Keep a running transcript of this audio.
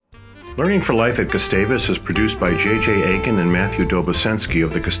Learning for Life at Gustavus is produced by J.J. Aiken and Matthew Dobosensky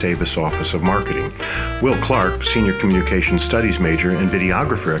of the Gustavus Office of Marketing. Will Clark, Senior Communications Studies major and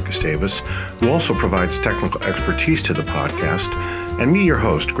videographer at Gustavus, who also provides technical expertise to the podcast, and me, your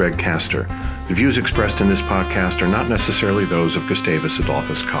host, Greg Castor. The views expressed in this podcast are not necessarily those of Gustavus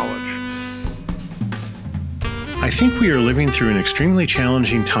Adolphus College. I think we are living through an extremely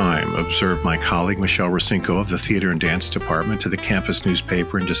challenging time, observed my colleague Michelle Rosinko of the Theater and Dance Department to the campus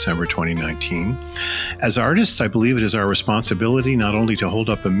newspaper in December 2019. As artists, I believe it is our responsibility not only to hold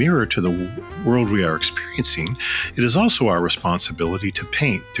up a mirror to the world we are experiencing, it is also our responsibility to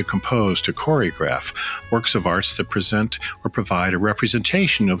paint, to compose, to choreograph works of arts that present or provide a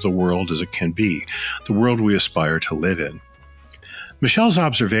representation of the world as it can be, the world we aspire to live in. Michelle's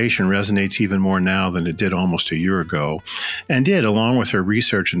observation resonates even more now than it did almost a year ago, and did, along with her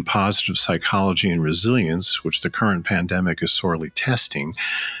research in positive psychology and resilience, which the current pandemic is sorely testing,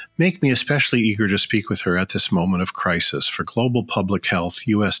 make me especially eager to speak with her at this moment of crisis for global public health,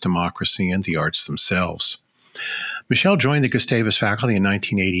 U.S. democracy, and the arts themselves. Michelle joined the Gustavus faculty in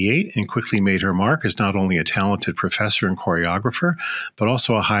 1988 and quickly made her mark as not only a talented professor and choreographer, but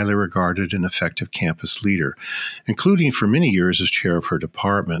also a highly regarded and effective campus leader, including for many years as chair of her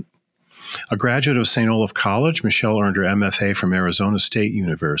department. A graduate of St. Olaf College, Michelle earned her MFA from Arizona State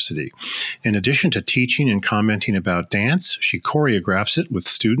University. In addition to teaching and commenting about dance, she choreographs it with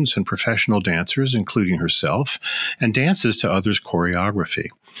students and professional dancers, including herself, and dances to others' choreography.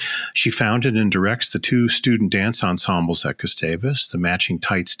 She founded and directs the two student dance ensembles at Gustavus, the Matching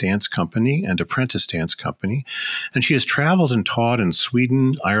Tights Dance Company and Apprentice Dance Company, and she has traveled and taught in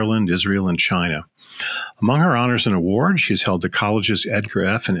Sweden, Ireland, Israel, and China. Among her honors and awards, she has held the college's Edgar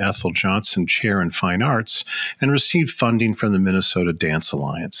F. and Ethel Johnson Chair in Fine Arts and received funding from the Minnesota Dance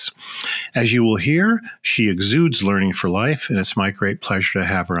Alliance. As you will hear, she exudes learning for life, and it's my great pleasure to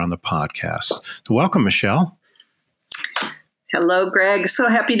have her on the podcast. So welcome, Michelle. Hello, Greg. So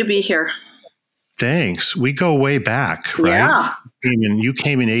happy to be here. Thanks. We go way back, right? Yeah. You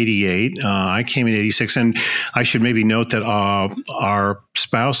came in 88. I came in 86. And I should maybe note that our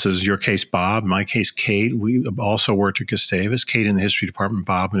spouses, your case, Bob, my case, Kate, we also worked at Gustavus. Kate in the history department,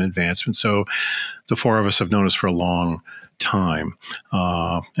 Bob in advancement. So the four of us have known us for a long time.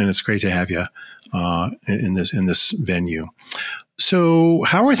 And it's great to have you in this venue. So,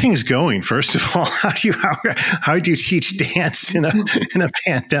 how are things going? First of all, how do you teach dance in a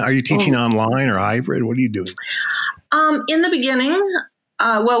pandemic? Are you teaching online or hybrid? What are you doing? In the beginning,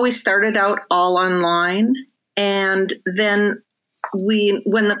 we started out all online, and then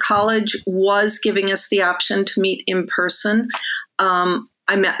when the college was giving us the option to meet in person,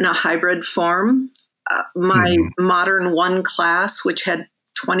 I met in a hybrid form. My Modern One class, which had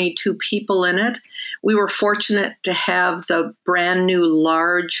 22 people in it. We were fortunate to have the brand new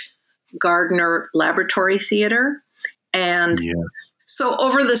large Gardner Laboratory Theater. And so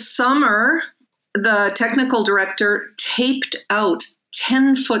over the summer, the technical director taped out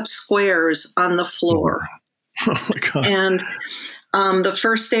 10-foot squares on the floor. Oh my God. And the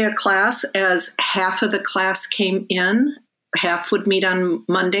first day of class, as half of the class came in, half would meet on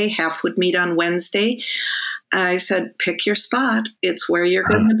Monday, half would meet on Wednesday. I said, pick your spot. It's where you're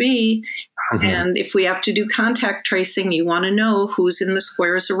going to be. Mm-hmm. And if we have to do contact tracing, you want to know who's in the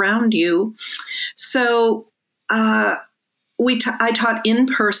squares around you. So I taught in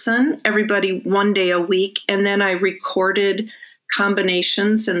person, everybody one day a week, and then I recorded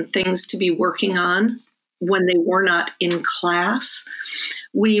combinations and things to be working on when they were not in class.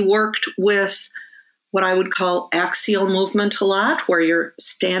 We worked with what I would call axial movement a lot, where you're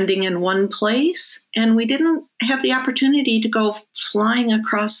standing in one place. And we didn't have the opportunity to go flying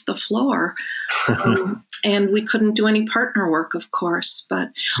across the floor. And we couldn't do any partner work, of course.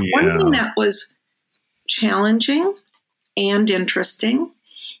 But one thing that was challenging and interesting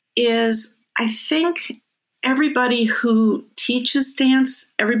is I think everybody who teaches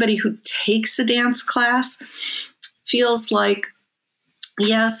dance, everybody who takes a dance class feels like,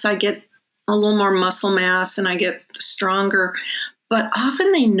 yes, I get a little more muscle mass and I get stronger, but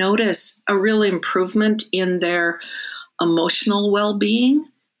often they notice a real improvement in their emotional well-being.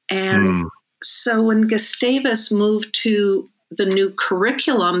 And so when Gustavus moved to the new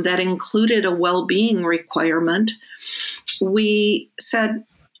curriculum that included a well-being requirement, we said,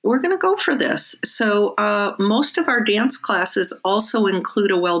 we're going to go for this. So most of our dance classes also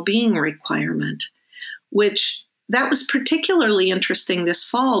include a well-being requirement, which that was particularly interesting this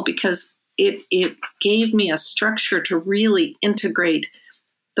fall because it gave me a structure to really integrate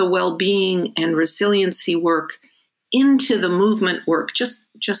the well-being and resiliency work into the movement work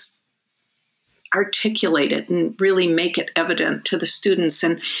just articulate it and really make it evident to the students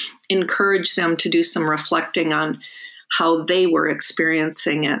and encourage them to do some reflecting on how they were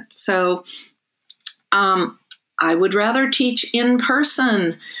experiencing it. So I would rather teach in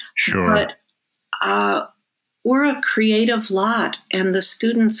person. Sure. But we're a creative lot, and the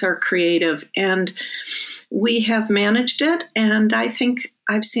students are creative, and we have managed it. And I think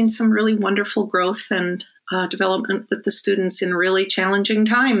I've seen some really wonderful growth and development with the students in really challenging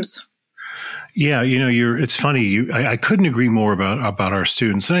times. Yeah, it's funny. I couldn't agree more about our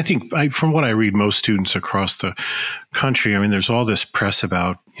students. And I think from what I read, most students across the country, I mean, there's all this press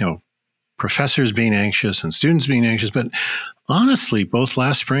about, professors being anxious and students being anxious. But honestly, both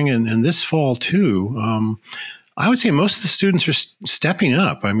last spring and this fall too, I would say most of the students are stepping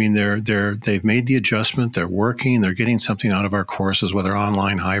up. I mean, they've made the adjustment. They're working. They're getting something out of our courses, whether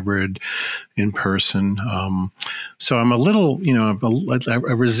online, hybrid, in person. So I'm a little, I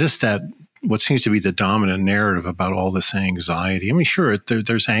resist that. What seems to be the dominant narrative about all this anxiety. I mean, sure,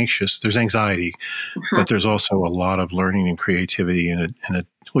 there's anxiety, but there's also a lot of learning and creativity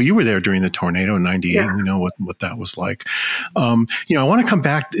well, you were there during the tornado in '98. Yes. You know what that was like. I want to come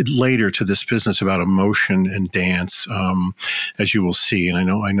back later to this business about emotion and dance, as you will see. And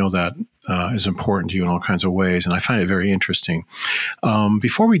I know that is important to you in all kinds of ways, and I find it very interesting.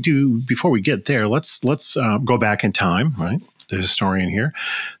 Before we get there, let's go back in time, right? The historian here.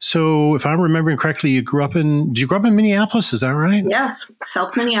 So if I'm remembering correctly, did you grow up in Minneapolis? Is that right? Yes.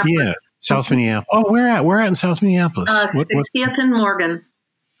 South Minneapolis. Yeah. South Minneapolis. Oh, where at in South Minneapolis? 60th and Morgan.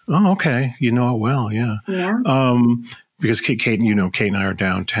 Oh, okay. You know it well. Yeah. Yeah. Because Kate and I are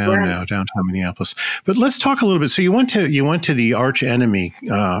downtown now, downtown Minneapolis. But let's talk a little bit. So you went to the arch enemy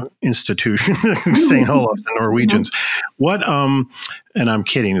institution, St. Olaf, the Norwegians. What? And I'm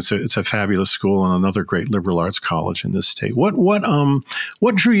kidding. It's a fabulous school and another great liberal arts college in this state.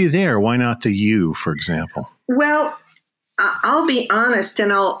 What drew you there? Why not the U, for example? Well, I'll be honest,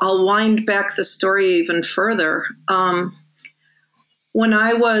 and I'll wind back the story even further. When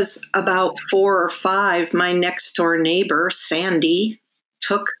I was about 4 or 5, my next door neighbor, Sandy,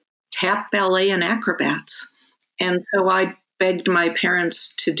 took tap, ballet, and acrobats. And so I begged my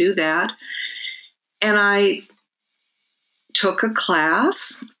parents to do that. And I took a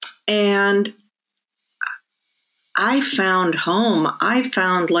class, and I found home. I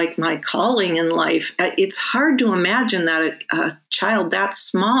found like my calling in life. It's hard to imagine that a child that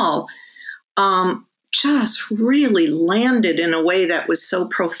small just really landed in a way that was so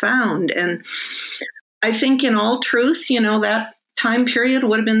profound. And I think in all truth, that time period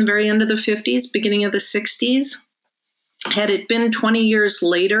would have been the very end of the 50s, beginning of the 60s. Had it been 20 years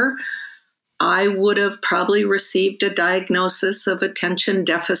later, I would have probably received a diagnosis of attention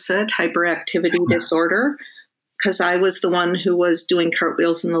deficit hyperactivity disorder, because I was the one who was doing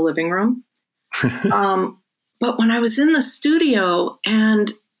cartwheels in the living room. But when I was in the studio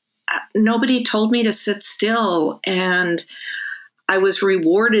and nobody told me to sit still, and I was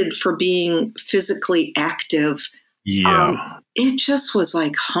rewarded for being physically active. Yeah. It just was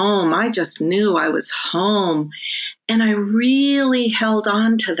like home. I just knew I was home. And I really held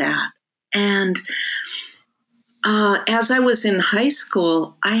on to that. And as I was in high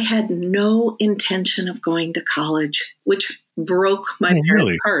school, I had no intention of going to college, which broke my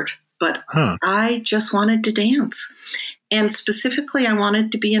parents' heart. But I just wanted to dance. And specifically, I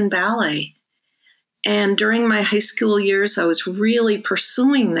wanted to be in ballet. And during my high school years, I was really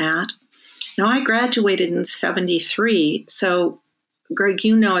pursuing that. Now, I graduated in 73. So, Greg,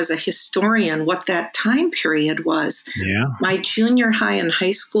 as a historian, what that time period was. Yeah. My junior high and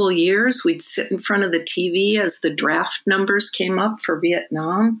high school years, we'd sit in front of the TV as the draft numbers came up for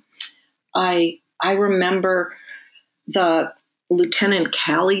Vietnam. I remember the Lieutenant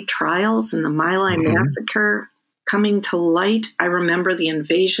Calley trials and the My Lai massacre coming to light. I remember the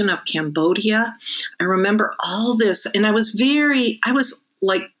invasion of Cambodia. I remember all this. And I was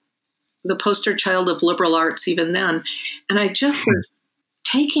like the poster child of liberal arts even then. And I just was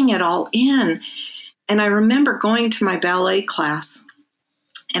taking it all in. And I remember going to my ballet class,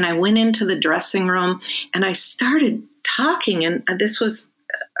 and I went into the dressing room and I started talking. And this was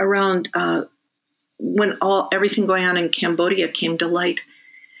around when everything going on in Cambodia came to light.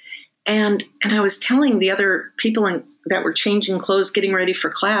 And I was telling the other people that were changing clothes, getting ready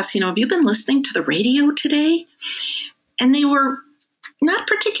for class, have you been listening to the radio today? And they were not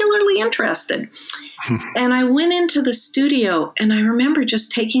particularly interested. And I went into the studio, and I remember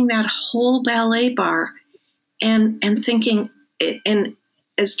just taking that whole ballet bar and thinking, and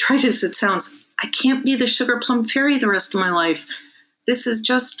as trite as it sounds, I can't be the Sugar Plum Fairy the rest of my life. This is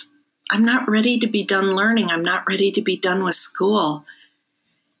just, I'm not ready to be done learning. I'm not ready to be done with school.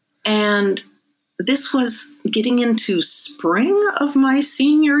 And this was getting into spring of my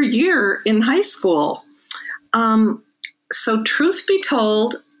senior year in high school. So truth be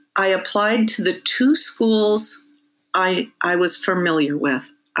told, I applied to the two schools I was familiar with.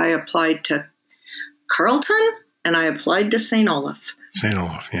 I applied to Carleton and I applied to St. Olaf. St.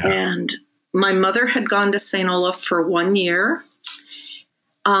 Olaf, yeah. And my mother had gone to St. Olaf for 1 year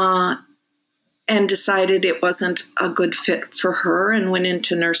and decided it wasn't a good fit for her and went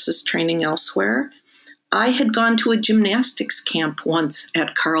into nurses training elsewhere. I had gone to a gymnastics camp once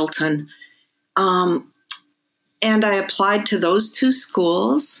at Carleton, and I applied to those two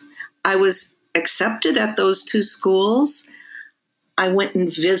schools. I was accepted at those two schools. I went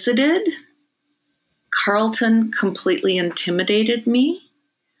and visited. Carleton completely intimidated me.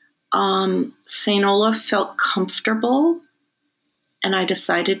 St. Olaf felt comfortable, and I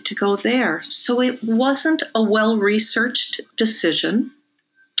decided to go there. So it wasn't a well-researched decision,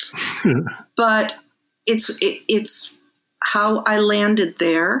 but it's how I landed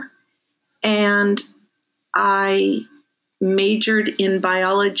there. And I majored in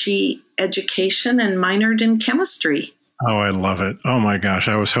biology education and minored in chemistry. Oh, I love it. Oh my gosh.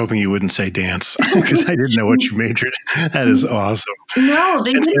 I was hoping you wouldn't say dance because I didn't know what you majored. That is awesome. No,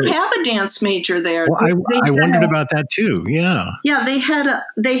 they didn't have a dance major there. Well, I wondered about that too. Yeah. Yeah, they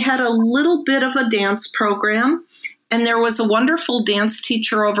had a little bit of a dance program, and there was a wonderful dance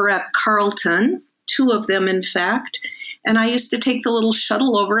teacher over at Carleton, two of them, in fact. And I used to take the little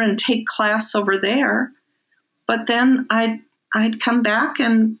shuttle over and take class over there. But then I'd come back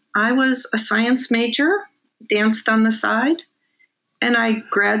and I was a science major, danced on the side, and I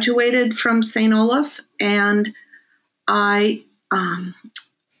graduated from St. Olaf, and I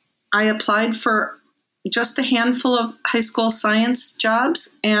applied for just a handful of high school science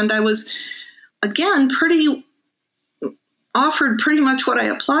jobs, and I was, again, offered pretty much what I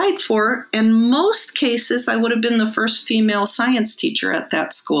applied for. In most cases, I would have been the first female science teacher at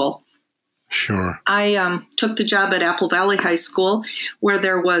that school. Sure. I took the job at Apple Valley High School, where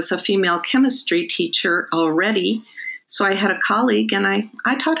there was a female chemistry teacher already. So I had a colleague, and I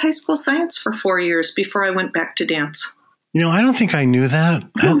taught high school science for 4 years before I went back to dance. I don't think I knew that.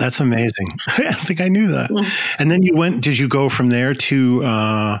 That's amazing. I don't think I knew that. And then did you go from there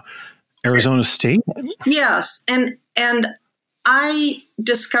to Arizona State? Yes. And I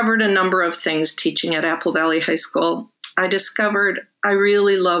discovered a number of things teaching at Apple Valley High School. I discovered I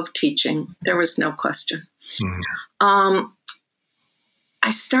really love teaching. There was no question. I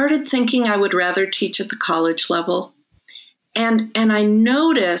started thinking I would rather teach at the college level. And I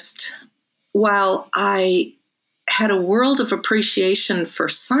noticed, while I had a world of appreciation for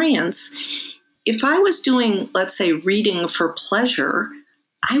science, if I was doing, let's say, reading for pleasure,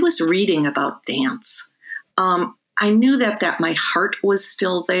 I was reading about dance. I knew that my heart was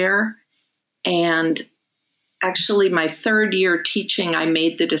still there. And actually, my third year teaching, I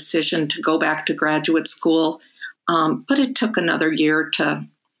made the decision to go back to graduate school, but it took another year to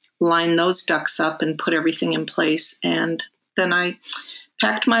line those ducks up and put everything in place. And then I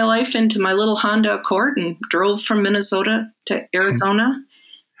packed my life into my little Honda Accord and drove from Minnesota to Arizona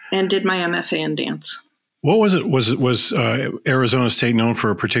and did my MFA in dance. What was it? Was Arizona State known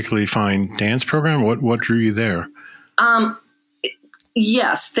for a particularly fine dance program? What drew you there?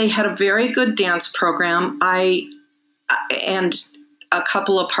 Yes, they had a very good dance program. And a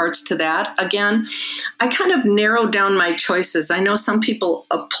couple of parts to that. Again, I kind of narrowed down my choices. I know some people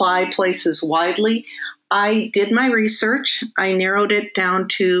apply places widely. I did my research. I narrowed it down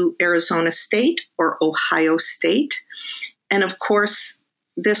to Arizona State or Ohio State. And of course,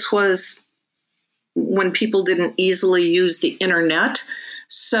 this was when people didn't easily use the internet.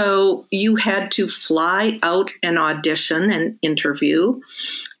 So you had to fly out and audition and interview.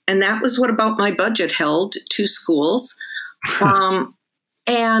 And that was what about my budget held, 2 schools.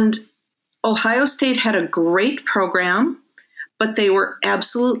 And Ohio State had a great program, but they were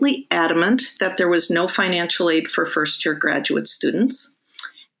absolutely adamant that there was no financial aid for first-year graduate students.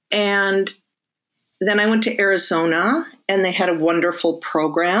 And then I went to Arizona, and they had a wonderful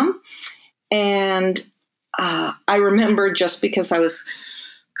program. And I remember, just because I was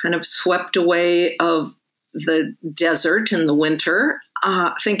kind of swept away of the desert in the winter,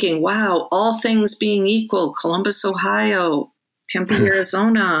 thinking, wow, all things being equal, Columbus, Ohio, Tempe,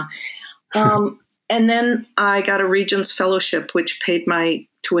 Arizona. And then I got a Regents Fellowship, which paid my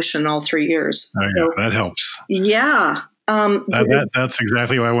tuition all 3 years. Oh, yeah, that helps. Yeah. That's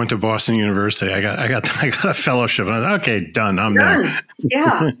exactly why I went to Boston University. I got a fellowship. And I thought, okay, done. I'm there.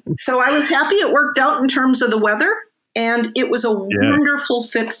 Yeah. So I was happy it worked out in terms of the weather, and it was a wonderful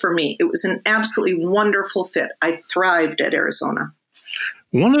fit for me. It was an absolutely wonderful fit. I thrived at Arizona.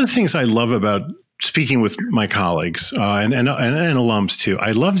 One of the things I love about speaking with my colleagues and alums too,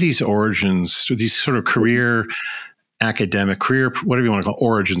 I love these origins, these sort of career, academic, career, whatever you want to call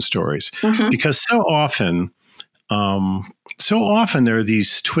origin stories, because so often there are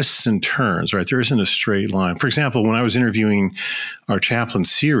these twists and turns, right? There isn't a straight line. For example, when I was interviewing our chaplain,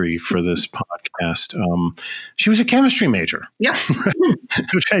 Siri, for this podcast, she was a chemistry major. Yeah.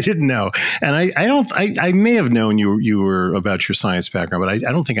 Which I didn't know. And I may have known you were about your science background, but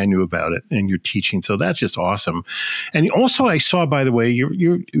I don't think I knew about it and your teaching. So that's just awesome. And also I saw, by the way,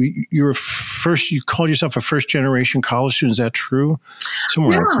 you called yourself a first generation college student. Is that true?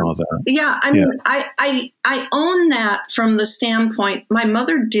 Somewhere I saw that. Yeah. I mean, I own that from the standpoint. My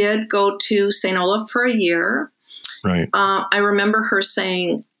mother did go to St. Olaf for a year. Right. I remember her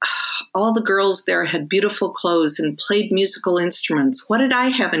saying, all the girls there had beautiful clothes and played musical instruments. What did I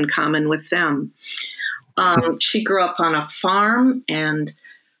have in common with them? She grew up on a farm and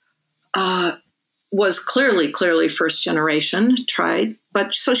was clearly first generation,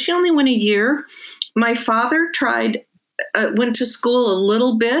 but so she only went a year. My father went to school a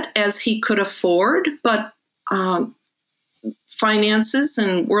little bit as he could afford, but finances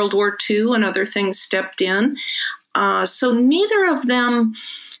and World War II and other things stepped in. So neither of them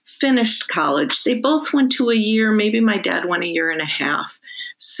finished college. They both went to a year. Maybe my dad went a year and a half.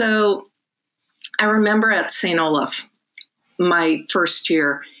 So I remember at St. Olaf, my first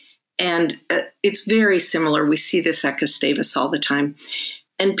year, and it's very similar. We see this at Gustavus all the time.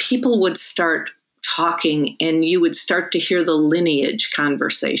 And people would start talking, and you would start to hear the lineage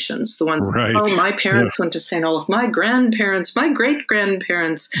conversations. The ones, right. Oh, my parents went to St. Olaf, my grandparents, my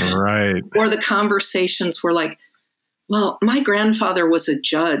great-grandparents. Right. Or the conversations were like, well, my grandfather was a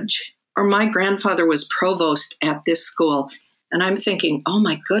judge, or my grandfather was provost at this school. And I'm thinking, oh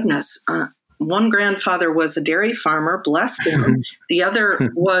my goodness, one grandfather was a dairy farmer, bless him. The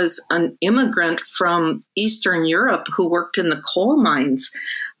other was an immigrant from Eastern Europe who worked in the coal mines.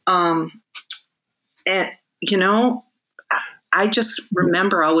 And, I just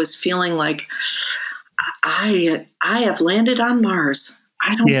remember always feeling like I have landed on Mars.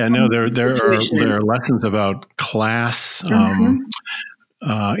 There are lessons about class. I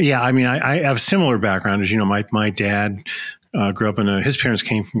mean, I have a similar background. As you know, my dad grew up his parents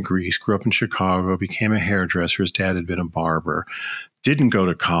came from Greece, grew up in Chicago, became a hairdresser. His dad had been a barber, didn't go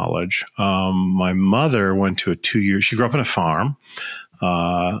to college. My mother went to she grew up on a farm.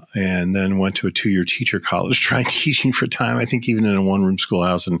 And then went to a 2-year teacher college, tried teaching for time, I think even in a one-room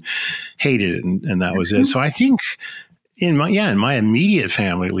schoolhouse, and hated it. And that was it. So I think in my immediate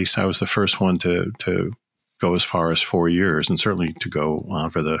family, at least, I was the first one to go as far as 4 years, and certainly to go on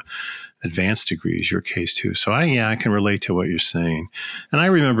for the advanced degrees, your case too. So I can relate to what you're saying. And I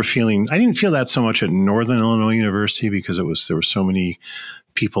remember I didn't feel that so much at Northern Illinois University because there were so many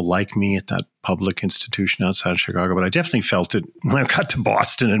people like me at that public institution outside of Chicago, but I definitely felt it when I got to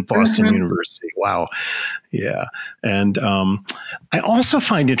Boston and Boston University. Wow. Yeah. And I also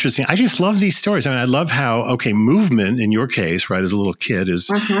find interesting, I just love these stories. I mean, I love how, movement in your case, right, as a little kid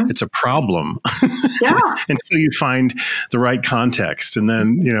it's a problem until you find the right context. And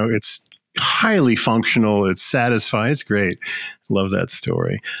then, it's highly functional. It's satisfying. It's great. Love that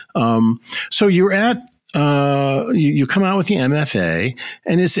story. So you're at, you come out with the MFA,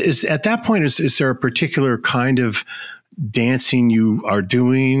 and is at that point, is there a particular kind of dancing you are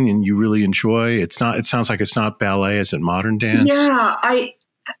doing and you really enjoy? It sounds like it's not ballet. Is it modern dance? Yeah,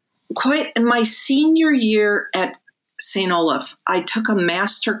 in my senior year at St. Olaf, I took a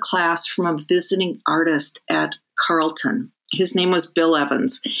master class from a visiting artist at Carleton. His name was Bill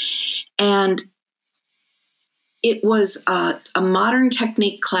Evans. And it was a modern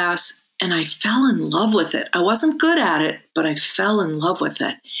technique class, and I fell in love with it. I wasn't good at it, but I fell in love with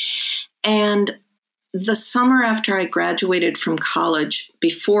it. And the summer after I graduated from college,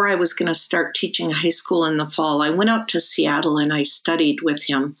 before I was going to start teaching high school in the fall, I went out to Seattle and I studied with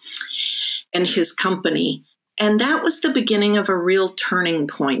him and his company. And that was the beginning of a real turning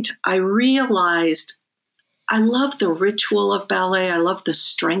point. I realized I love the ritual of ballet. I love the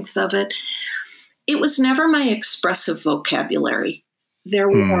strength of it. It was never my expressive vocabulary. There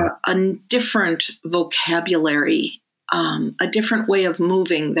was a different vocabulary, a different way of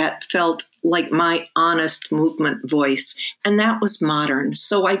moving that felt like my honest movement voice. And that was modern.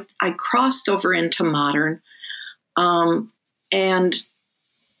 So I crossed over into modern. And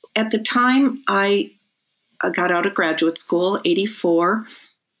at the time I got out of graduate school, 1984,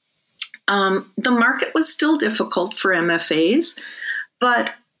 the market was still difficult for MFAs,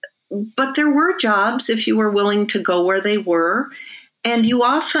 but there were jobs if you were willing to go where they were. And you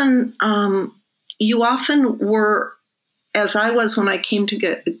often were, as I was when I came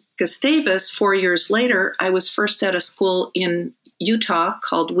to Gustavus 4 years later, I was first at a school in Utah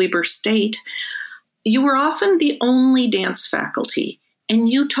called Weber State. You were often the only dance faculty, and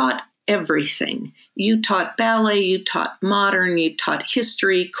you taught everything. You taught ballet, you taught modern, you taught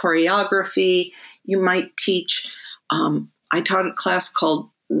history, choreography. You might teach, I taught a class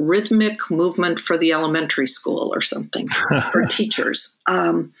called Rhythmic Movement for the Elementary School or something for teachers.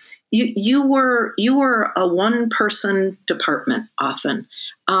 You were a one-person department often,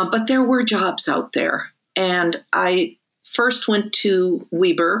 but there were jobs out there. And I first went to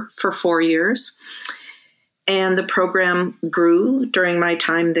Weber for 4 years, and the program grew during my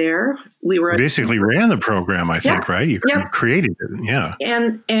time there. We were basically ran the program, I think, right? You created it, yeah.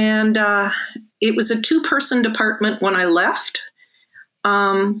 And it was a 2-person department when I left,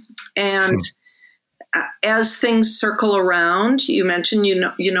 and. As things circle around, you mentioned,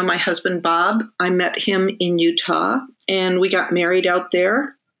 you know my husband, Bob. I met him in Utah, and we got married out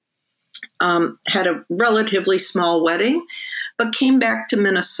there, had a relatively small wedding, but came back to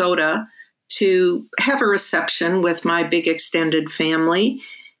Minnesota to have a reception with my big extended family.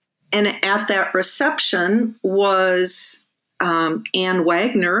 And at that reception was Ann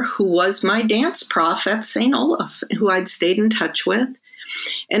Wagner, who was my dance prof at St. Olaf, who I'd stayed in touch with.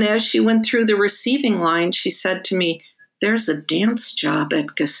 And as she went through the receiving line, she said to me, "There's a dance job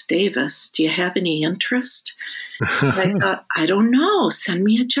at Gustavus. Do you have any interest?" I thought, I don't know. Send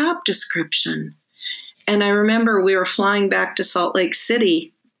me a job description. And I remember we were flying back to Salt Lake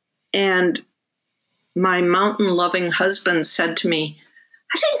City, and my mountain-loving husband said to me,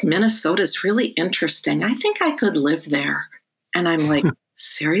 "I think Minnesota's really interesting. I think I could live there." And I'm like,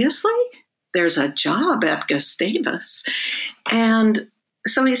 seriously? There's a job at Gustavus? And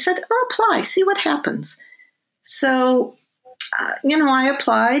so he said, apply, see what happens. So, I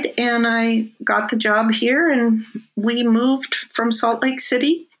applied, and I got the job here, and we moved from Salt Lake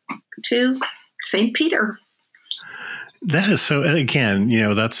City to St. Peter. That is so, again,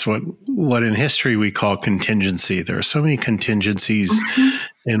 that's what in history we call contingency. There are so many contingencies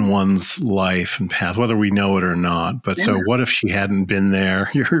in one's life and path, whether we know it or not. But so what if she hadn't been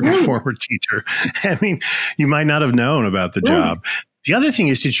there, your former teacher? I mean, you might not have known about the job. The other thing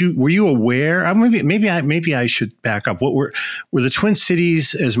is, were you aware? Maybe I should back up. What were the Twin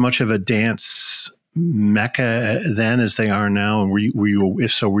Cities as much of a dance mecca then as they are now? And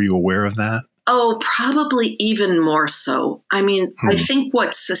if so, were you aware of that? Oh, probably even more so. I mean, I think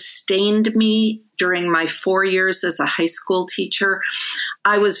what sustained me during my 4 years as a high school teacher,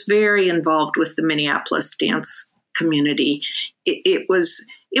 I was very involved with the Minneapolis dance community. It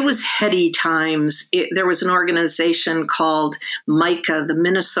was heady times. There was an organization called MICA, the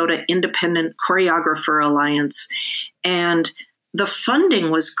Minnesota Independent Choreographer Alliance, and the funding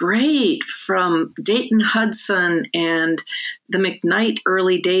was great from Dayton Hudson and the McKnight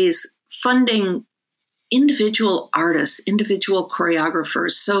early days, funding individual artists, individual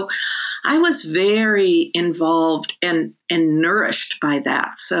choreographers. So I was very involved and nourished by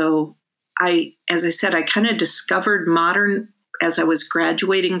that. So as I said, I kind of discovered modern as I was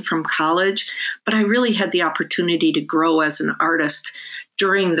graduating from college, but I really had the opportunity to grow as an artist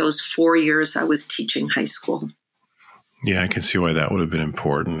during those 4 years I was teaching high school. Yeah, I can see why that would have been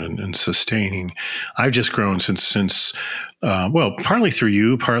important and sustaining. I've just grown since partly through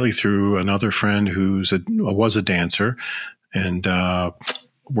you, partly through another friend who was a dancer and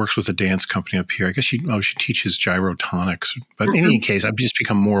works with a dance company up here. I guess she teaches gyrotonics. But in any case, I've just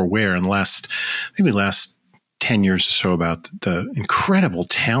become more aware in the last 10 years or so about the incredible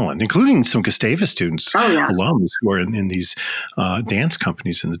talent, including some Gustavus students, alums who are in these dance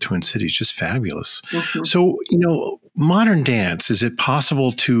companies in the Twin Cities, just fabulous. Mm-hmm. So, modern dance, is it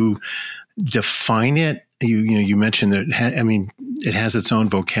possible to define it? You mentioned that, it has its own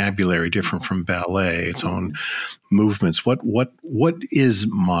vocabulary, different from ballet, its own movements. What is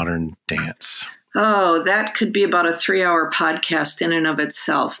modern dance? Oh, that could be about a 3-hour podcast in and of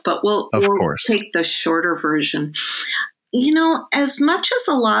itself, but we'll take the shorter version. As much as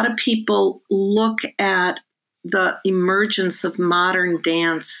a lot of people look at the emergence of modern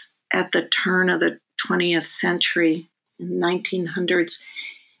dance at the turn of the 20th century, in the 1900s,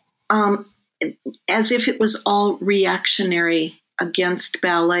 as if it was all reactionary against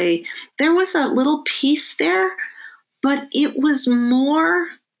ballet, there was a little piece there, but it was more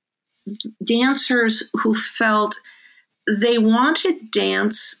dancers who felt they wanted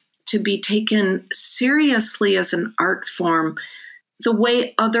dance to be taken seriously as an art form, the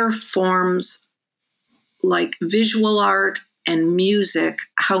way other forms like visual art and music,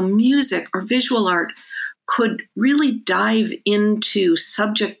 how music or visual art could really dive into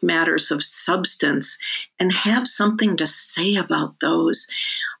subject matters of substance and have something to say about those.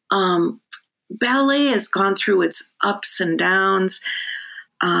 Ballet has gone through its ups and downs.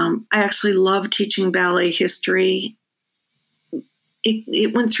 I actually love teaching ballet history.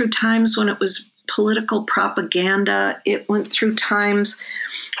 It went through times when it was political propaganda. It went through times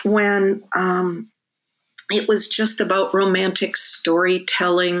when it was just about romantic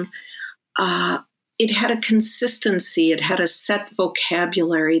storytelling. It had a consistency. It had a set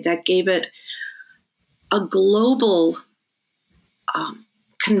vocabulary that gave it a global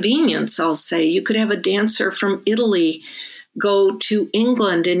convenience, I'll say. You could have a dancer from Italy go to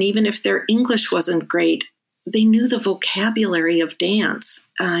England, and even if their English wasn't great, they knew the vocabulary of dance.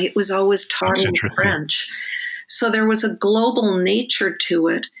 It was always taught in French. So there was a global nature to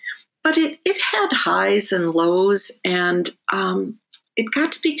it, but it had highs and lows, and it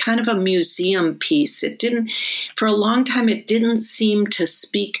got to be kind of a museum piece. It didn't, for a long time, it didn't seem to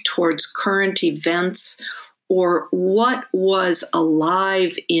speak towards current events or what was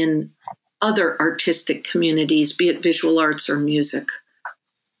alive in other artistic communities, be it visual arts or music.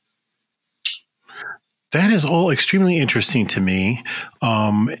 That is all extremely interesting to me,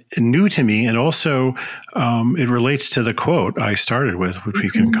 new to me, and also it relates to the quote I started with, which we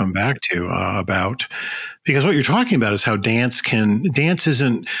can come back to about, because what you're talking about is how dance does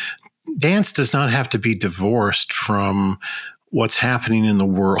not have to be divorced from what's happening in the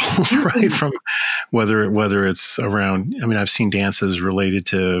world, right? From whether it's around, I mean, I've seen dances related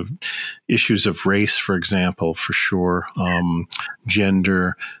to issues of race, for example, for sure,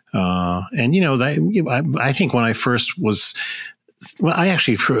 gender, and I think when I first was, well, I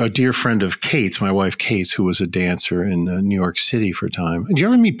actually, a dear friend of Kate's, my wife Kate's, who was a dancer in New York City for a time. Did you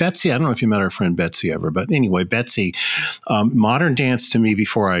ever meet Betsy? I don't know if you met our friend Betsy ever, but anyway, Betsy, modern dance to me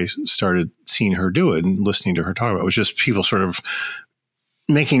before I started seeing her do it and listening to her talk about it was just people sort of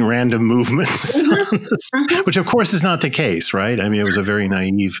making random movements, which of course is not the case, right? I mean, it was a very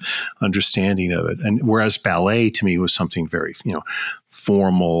naive understanding of it. And whereas ballet to me was something very,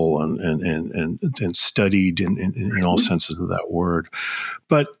 formal and studied in all senses of that word.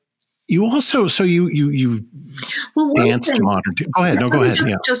 But you also, so you danced modern. Go ahead. No, go ahead.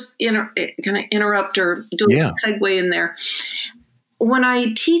 Yeah. Just can I interrupt or do a segue in there? When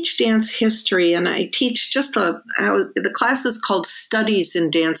I teach dance history, and I teach the class is called Studies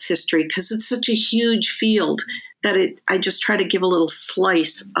in Dance History because it's such a huge field that I just try to give a little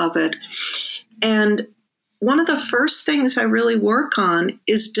slice of it. And one of the first things I really work on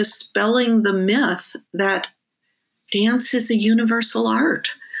is dispelling the myth that dance is a universal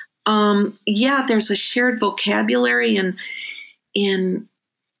art. There's a shared vocabulary in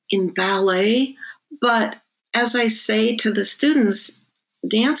ballet, but as I say to the students,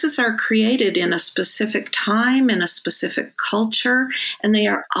 dances are created in a specific time, in a specific culture, and they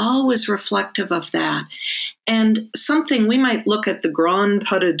are always reflective of that. And something we might look at the Grand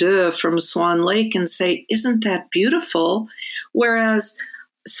Pas de Deux from Swan Lake and say, isn't that beautiful? Whereas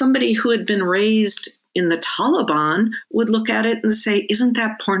somebody who had been raised in the Taliban would look at it and say, isn't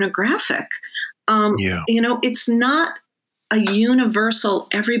that pornographic? It's not a universal,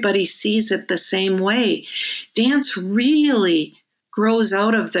 everybody sees it the same way. Dance really grows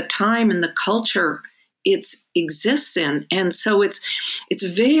out of the time and the culture it exists in. And so it's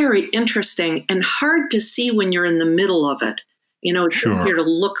very interesting and hard to see when you're in the middle of it. It's easier to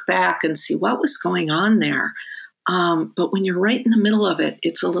look back and see what was going on there. But when you're right in the middle of it,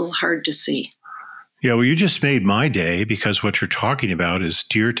 it's a little hard to see. Yeah, well, you just made my day because what you're talking about is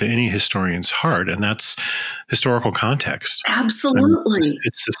dear to any historian's heart, and that's historical context. Absolutely.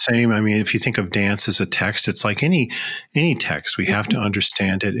 It's the same. I mean, if you think of dance as a text, it's like any text. We have to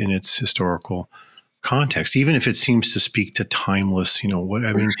understand it in its historical context, even if it seems to speak to timeless,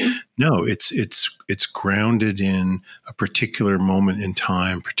 no, it's grounded in a particular moment in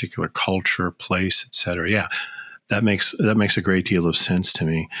time, particular culture, place, et cetera. Yeah. That makes a great deal of sense to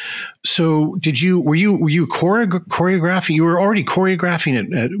me. So, were you choreographing? You were already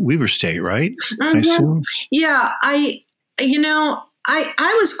choreographing at Weber State, right? Mm-hmm. I assume. Yeah, I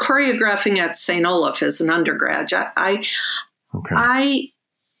was choreographing at St. Olaf as an undergrad. I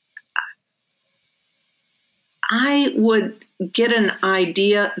would get an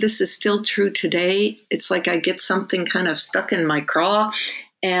idea. This is still true today. It's like I get something kind of stuck in my craw,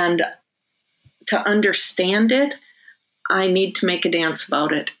 and to understand it, I need to make a dance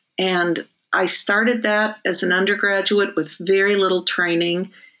about it. And I started that as an undergraduate with very little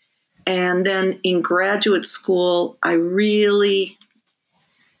training. And then in graduate school, I really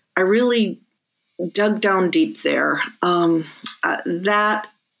dug down deep there. I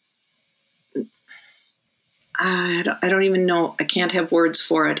don't even know. I can't have words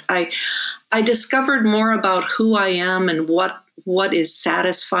for it. I discovered more about who I am and what what is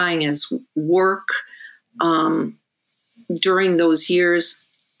satisfying as work during those years,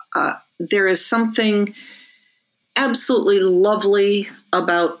 there is something absolutely lovely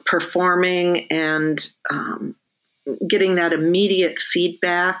about performing and getting that immediate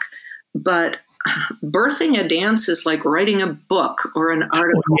feedback. But birthing a dance is like writing a book or an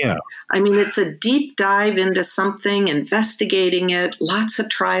article. Oh, yeah. I mean, it's a deep dive into something, investigating it, lots of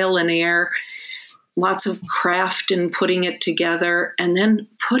trial and error, lots of craft in putting it together, and then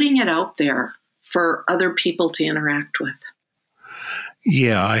putting it out there for other people to interact with.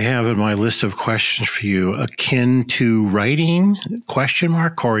 Yeah, I have in my list of questions for you akin to writing, ?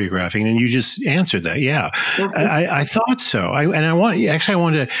 Choreographing, and you just answered that. Yeah, Mm-hmm. I thought so. I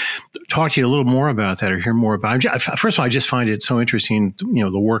wanted to talk to you a little more about that or hear more about it. First of all, I just find it so interesting,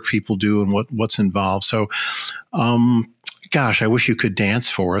 the work people do and what's involved. So, gosh, I wish you could dance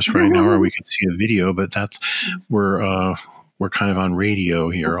for us right now, or we could see a video, but we're kind of on radio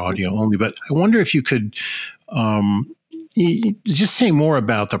here, audio only. But I wonder if you could just say more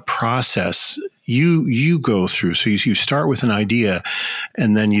about the process you go through. So you start with an idea,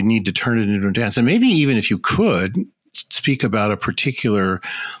 and then you need to turn it into a dance. And maybe even if you could speak about a particular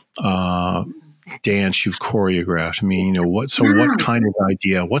dance you've choreographed. I mean, what kind of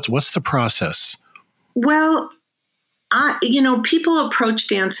idea? What's the process? Well, people approach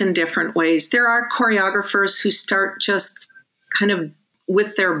dance in different ways. There are choreographers who start just kind of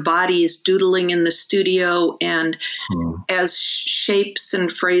with their bodies doodling in the studio, and as shapes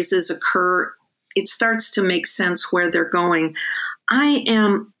and phrases occur, it starts to make sense where they're going. I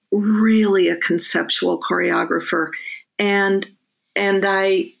am really a conceptual choreographer, and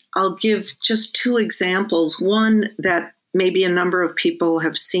I'll give just two examples. One that maybe a number of people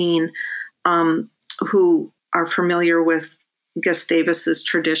have seen who are familiar with Gustavus's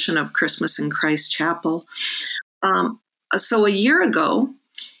tradition of Christmas in Christ Chapel. So a year ago,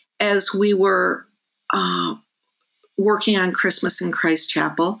 as we were working on Christmas in Christ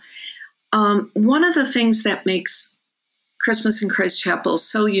Chapel, one of the things that makes Christmas in Christ Chapel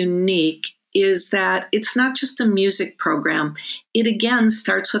so unique is that it's not just a music program. It again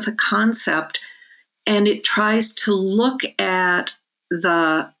starts with a concept, and it tries to look at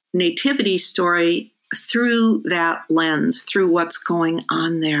the nativity story through that lens, through what's going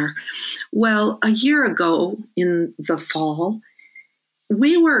on there. Well, a year ago in the fall,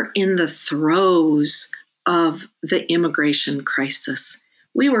 we were in the throes of the immigration crisis.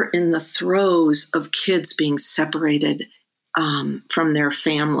 We were in the throes of kids being separated from their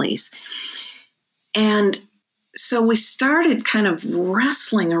families. And so we started kind of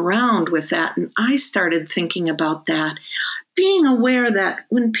wrestling around with that. And I started thinking about that, being aware that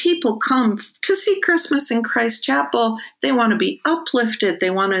when people come to see Christmas in Christ Chapel, they want to be uplifted. They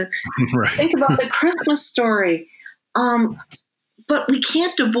want to think about the Christmas story. But we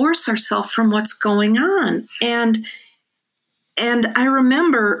can't divorce ourselves from what's going on. And I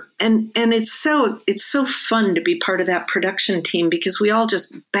remember, and it's so fun to be part of that production team, because we all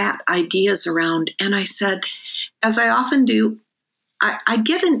just bat ideas around. And I said, as I often do, I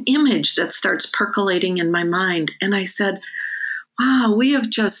get an image that starts percolating in my mind. And I said, wow,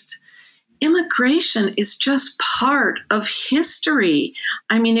 immigration is just part of history.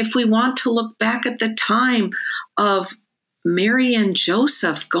 I mean, if we want to look back at the time of Mary and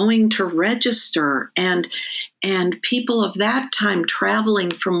Joseph going to register, and people of that time traveling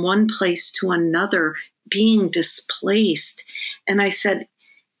from one place to another, being displaced. And I said,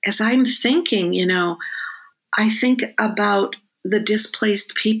 as I'm thinking, I think about the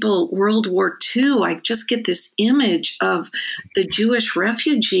displaced people, World War II. I just get this image of the Jewish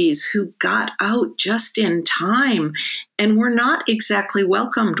refugees who got out just in time and were not exactly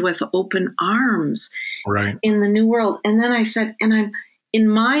welcomed with open arms in the New World. And then I said, in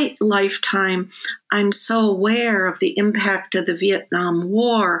my lifetime, I'm so aware of the impact of the Vietnam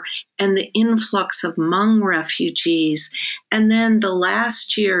War and the influx of Hmong refugees. And then the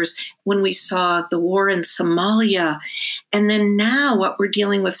last years when we saw the war in Somalia. And then now what we're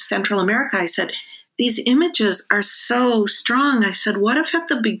dealing with Central America, I said, these images are so strong. I said, what if at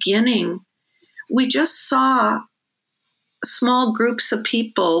the beginning we just saw small groups of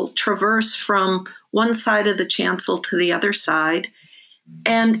people traverse from one side of the chancel to the other side,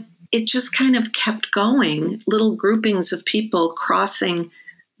 and it just kind of kept going, little groupings of people crossing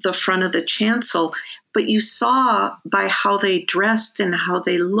the front of the chancel. But you saw by how they dressed and how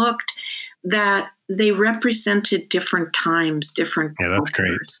they looked that they represented different times, different cultures. That's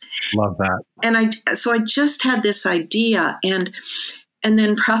great. Love that. And so I just had this idea, and And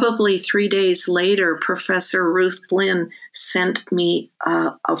then probably 3 days later, Professor Ruth Lynn sent me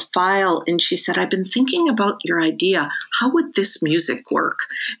a file, and she said, I've been thinking about your idea. How would this music work?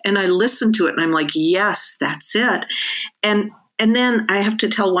 And I listened to it, and I'm like, yes, that's it. And then I have to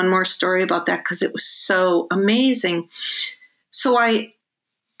tell one more story about that because it was so amazing. So I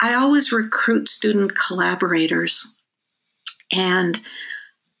always recruit student collaborators, and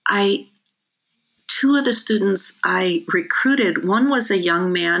two of the students I recruited, one was a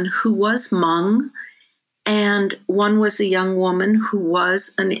young man who was Hmong, and one was a young woman who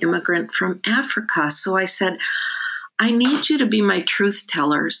was an immigrant from Africa. So I said, I need you to be my truth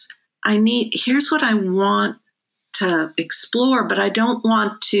tellers. Here's what I want to explore, but I don't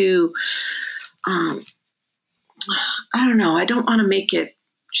want to, I don't want to make it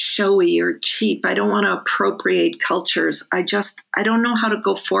showy or cheap. I don't want to appropriate cultures. I don't know how to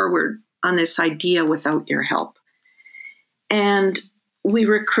go forward on this idea without your help. And we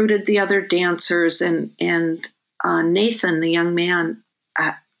recruited the other dancers, and Nathan, the young man,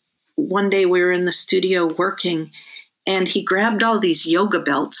 one day we were in the studio working, and he grabbed all these yoga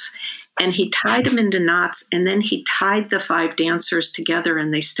belts and he tied them into knots, and then he tied the 5 dancers together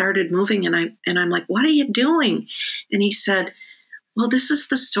and they started moving. And I'm like, what are you doing? And he said, well, this is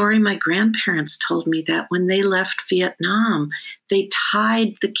the story my grandparents told me, that when they left Vietnam, they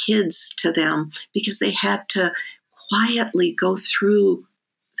tied the kids to them because they had to quietly go through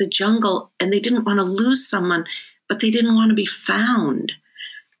the jungle, and they didn't want to lose someone, but they didn't want to be found.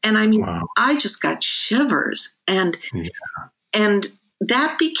 And I mean, wow. I just got shivers. And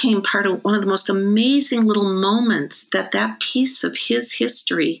that became part of one of the most amazing little moments, that piece of his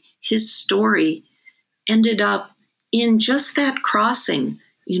history, his story, ended up in just that crossing,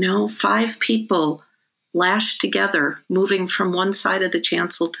 5 people lashed together, moving from one side of the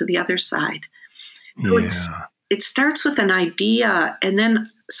chancel to the other side. So it starts with an idea, and then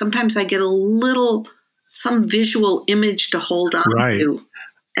sometimes I get some visual image to hold on to.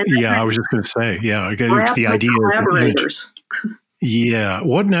 And I was just going to say, it's the idea of collaborators. Yeah.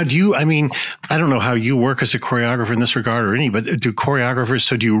 What now? I don't know how you work as a choreographer in this regard but do choreographers,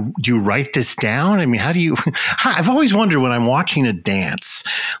 so do you write this down? I mean, how do you, I've always wondered when I'm watching a dance,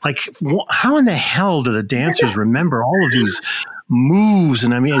 like how in the hell do the dancers remember all of these moves?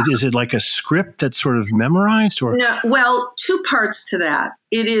 And I mean, is it like a script that's sort of memorized or? No, well, 2 parts to that.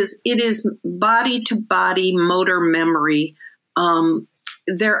 It is body to body motor memory.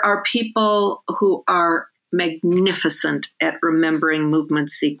 There are people who are magnificent at remembering movement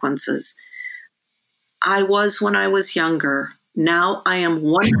sequences. I was when I was younger. Now I am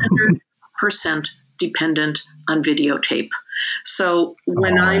 100% dependent on videotape. So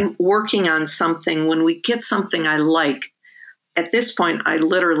when I'm working on something, when we get something I like, at this point, I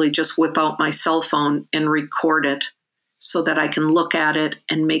literally just whip out my cell phone and record it so that I can look at it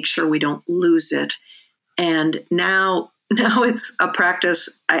and make sure we don't lose it. And now it's a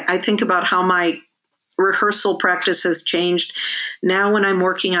practice. I think about how my rehearsal practice has changed. Now when I'm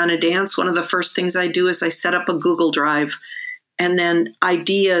working on a dance, one of the first things I do is I set up a Google Drive, and then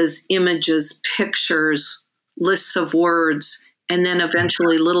ideas, images, pictures, lists of words, and then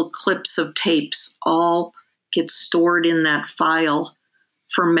eventually little clips of tapes all get stored in that file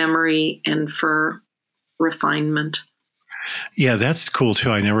for memory and for refinement. Yeah, that's cool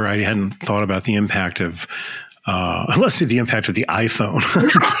too. I hadn't thought about the impact of let's see, the impact of the iPhone.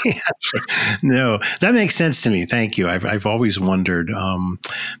 No, that makes sense to me. Thank you. I've always wondered,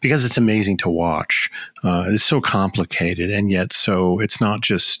 because it's amazing to watch. It's so complicated, and yet it's not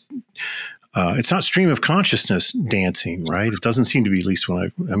just, it's not stream of consciousness dancing, right? It doesn't seem to be, at least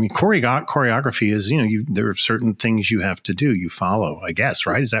choreography is, there are certain things you have to do, you follow, I guess,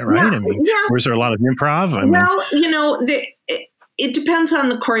 right? Is that right? Or is there a lot of improv? It depends on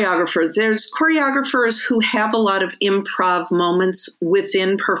the choreographer. There's choreographers who have a lot of improv moments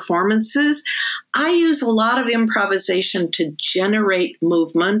within performances. I use a lot of improvisation to generate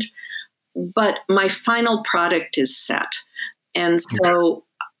movement, but my final product is set. And so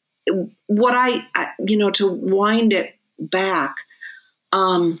what to wind it back,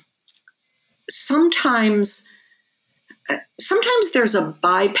 sometimes there's a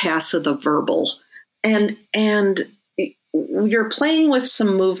bypass of the verbal, and you're playing with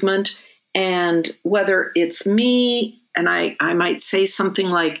some movement, and whether it's me and I might say something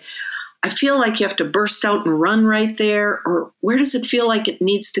like, I feel like you have to burst out and run right there, or where does it feel like it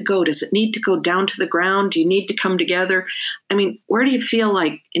needs to go? Does it need to go down to the ground? Do you need to come together? I mean, where do you feel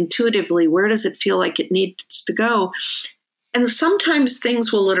like intuitively, where does it feel like it needs to go? And sometimes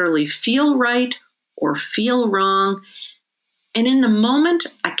things will literally feel right or feel wrong. And in the moment,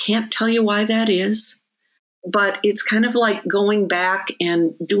 I can't tell you why that is. but it's kind of like going back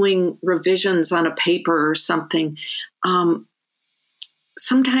and doing revisions on a paper or something.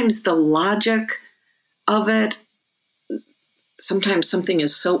 Sometimes the logic of it, sometimes something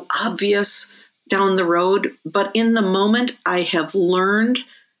is so obvious down the road, but in the moment, I have learned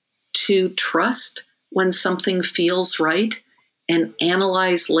to trust when something feels right and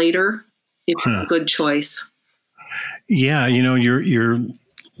analyze later if it's a good choice. Yeah, you're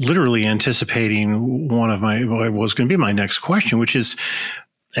literally anticipating what was going to be my next question, which is,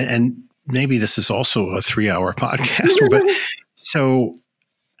 and maybe this is also a 3-hour podcast, but so,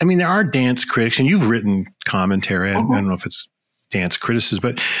 I mean, there are dance critics, and you've written commentary. I don't know if it's dance criticism,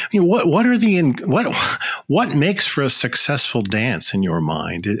 but what makes for a successful dance in your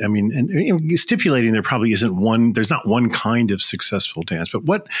mind? I mean, and stipulating there probably isn't one. There's not one kind of successful dance,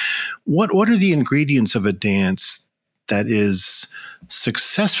 but what are the ingredients of a dance that is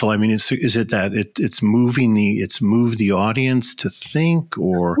successful? I mean, is it that it's moved the audience to think,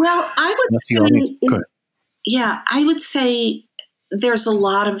 or I would say there's a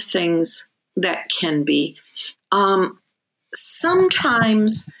lot of things that can be.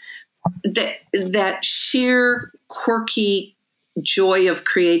 Sometimes that sheer quirky joy of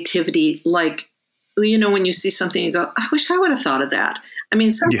creativity, like, when you see something, you go, I wish I would have thought of that. I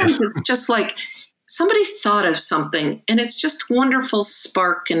mean, sometimes it's just like somebody thought of something and it's just wonderful,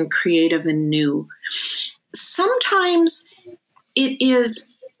 spark and creative and new. Sometimes it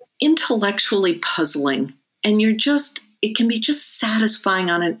is intellectually puzzling and it can be just satisfying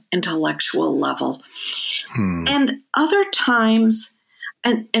on an intellectual level. And other times,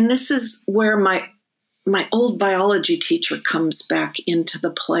 and this is where my old biology teacher comes back into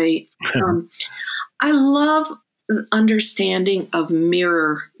the play. I love understanding of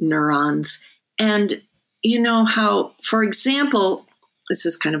mirror neurons. And how, for example, this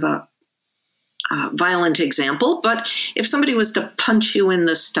is kind of a violent example, but if somebody was to punch you in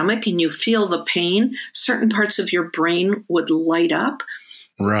the stomach and you feel the pain, certain parts of your brain would light up.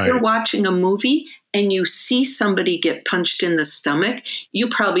 Right. You're watching a movie and you see somebody get punched in the stomach, you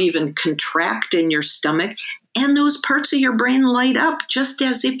probably even contract in your stomach, and those parts of your brain light up just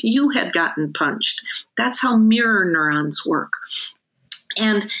as if you had gotten punched. That's how mirror neurons work.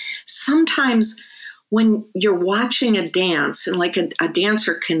 And sometimes when you're watching a dance, and like a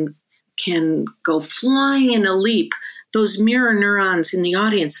dancer can go flying in a leap, those mirror neurons in the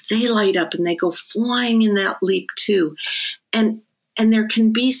audience, they light up and they go flying in that leap too. And there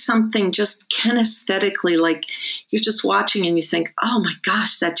can be something just kinesthetically, like you're just watching and you think, oh my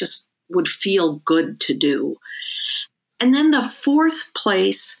gosh, that just would feel good to do. And then the fourth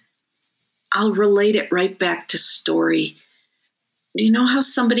place, I'll relate it right back to story. Do you know how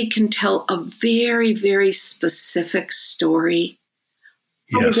somebody can tell a very, very specific story?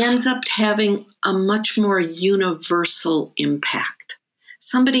 But Yes. it ends up having a much more universal impact.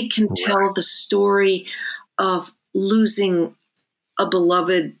 Somebody can tell the story of losing a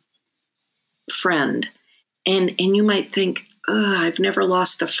beloved friend. And you might think, I've never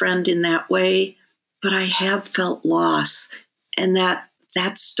lost a friend in that way, but I have felt loss. And that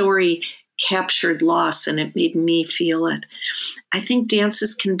story captured loss and it made me feel it. I think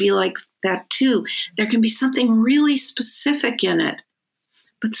dances can be like that too. There can be something really specific in it,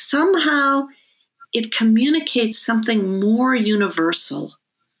 but somehow it communicates something more universal.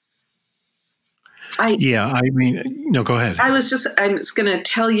 Go ahead. I was going to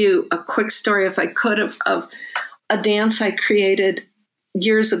tell you a quick story, if I could, of a dance I created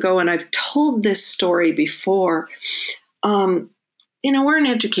years ago, and I've told this story before. We're an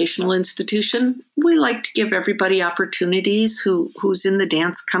educational institution. We like to give everybody opportunities who's in the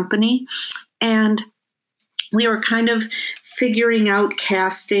dance company. And we were kind of figuring out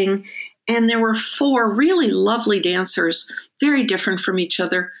casting, and there were 4 really lovely dancers, very different from each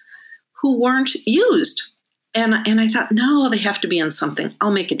other, who weren't used. And I thought, no, they have to be in something.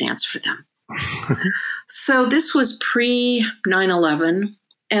 I'll make a dance for them. So this was pre 9/11,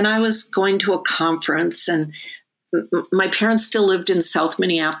 and I was going to a conference, and my parents still lived in South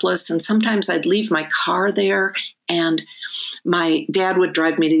Minneapolis, and sometimes I'd leave my car there, and my dad would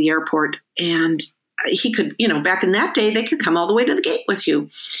drive me to the airport, and he could, back in that day, they could come all the way to the gate with you.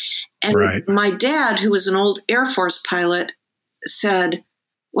 And My dad, who was an old Air Force pilot, said,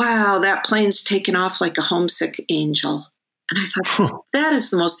 wow, that plane's taken off like a homesick angel. And I thought, that is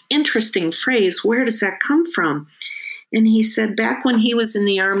the most interesting phrase. Where does that come from? And he said, back when he was in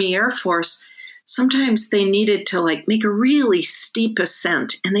the Army Air Force, sometimes they needed to make a really steep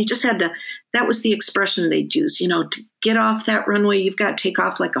ascent. And they just had to, that was the expression they'd use, to get off that runway, you've got to take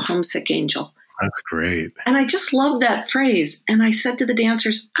off like a homesick angel. That's great. And I just loved that phrase. And I said to the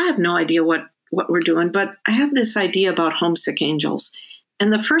dancers, I have no idea what what we're doing, but I have this idea about homesick angels.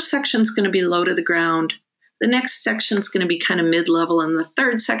 And the first section is going to be low to the ground. The next section is going to be kind of mid-level. And the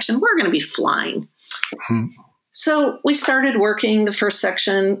third section, we're going to be flying. Mm-hmm. So we started working. The first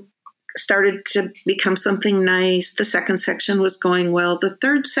section started to become something nice. The second section was going well. The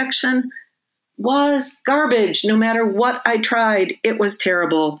third section was garbage. No matter what I tried, it was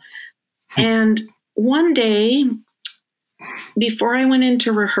terrible. And one day, before I went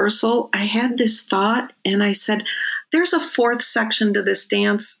into rehearsal, I had this thought, and I said, there's a fourth section to this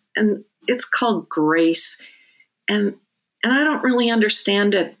dance, and it's called Grace. And I don't really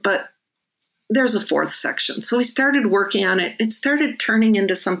understand it, but there's a fourth section. So we started working on it. It started turning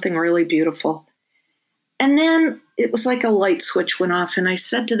into something really beautiful. And then it was like a light switch went off, and I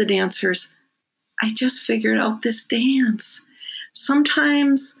said to the dancers, I just figured out this dance.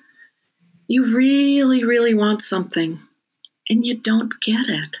 Sometimes you really, really want something, and you don't get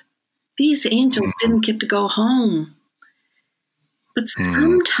it. These angels didn't get to go home. But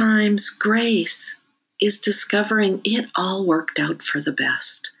sometimes grace is discovering it all worked out for the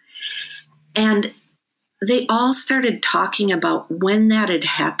best. And they all started talking about when that had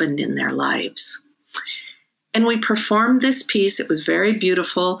happened in their lives. And we performed this piece. It was very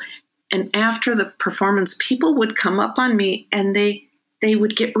beautiful. And after the performance, people would come up on me and they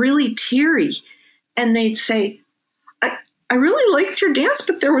would get really teary. And they'd say, I really liked your dance,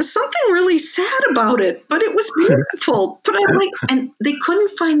 but there was something really sad about it. But it was beautiful. But and they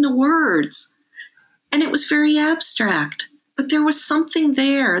couldn't find the words. And it was very abstract. But there was something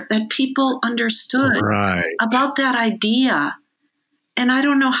there that people understood about that idea. And I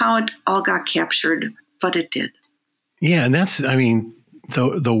don't know how it all got captured, but it did. Yeah, and that's, I mean,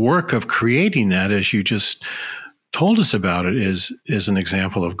 the work of creating that, as you just told us about it, is an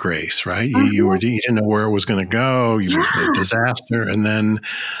example of grace, right? You didn't know where it was going to go. You were a disaster, and then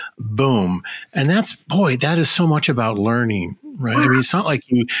boom. And that is so much about learning, right? I mean, it's not like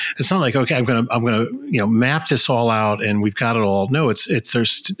okay, I'm gonna map this all out and we've got it all. No,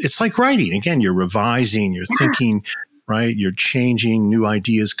 it's like writing. Again, you're revising, you're thinking. Right, you're changing, new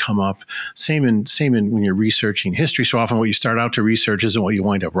ideas come up. Same in when you're researching history. So often, what you start out to research isn't what you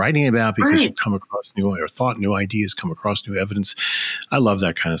wind up writing about because you've come across new ideas, come across new evidence. I love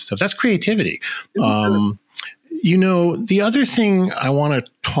that kind of stuff. That's creativity. The other thing I want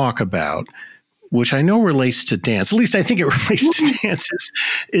to talk about, which I know relates to dance, at least I think it relates to dance,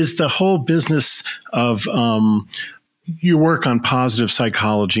 is the whole business of your work on positive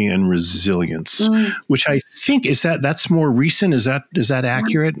psychology and resilience, which I think that's more recent. Is that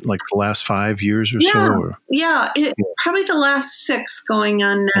accurate? Like the last 5 years or so? Yeah, probably the last 6 going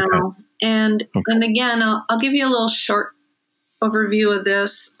on now. Okay. And again, I'll give you a little short overview of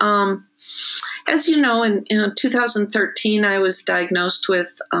this. As you know, in 2013, I was diagnosed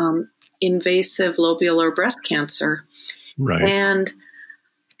with invasive lobular breast cancer. Right. And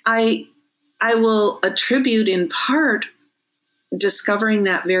I will attribute in part discovering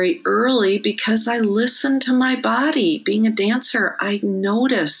that very early because I listened to my body. Being a dancer, I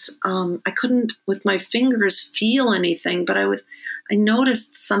notice. I couldn't with my fingers feel anything, but I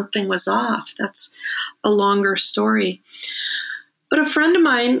noticed something was off. That's a longer story. But a friend of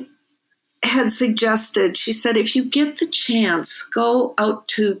mine had suggested, she said, if you get the chance, go out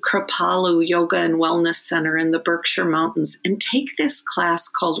to Kripalu Yoga and Wellness Center in the Berkshire Mountains and take this class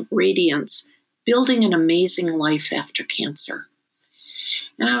called Radiance, Building an Amazing Life After Cancer.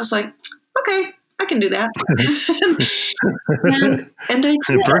 And I was like, okay, I can do that. and I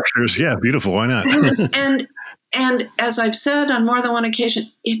did. Berkshires, yeah, beautiful. Why not? and as I've said on more than one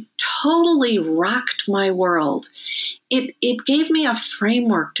occasion, it totally rocked my world. It gave me a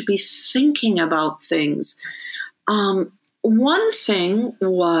framework to be thinking about things. One thing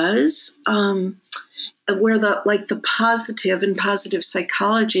was where the positive and positive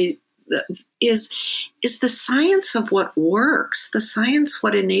psychology is the science of what works, the science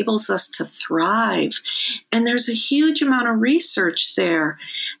what enables us to thrive. And there's a huge amount of research there.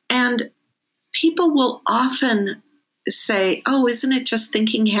 And people will often say, oh, isn't it just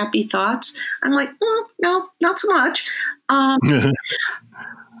thinking happy thoughts? I'm like, no, not so much.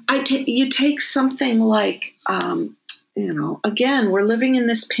 You take time like, again, we're living in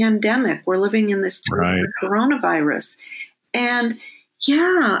this pandemic. We're living in this coronavirus. And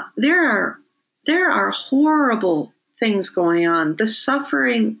yeah, there are horrible things going on. The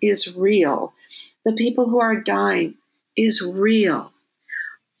suffering is real. The people who are dying is real.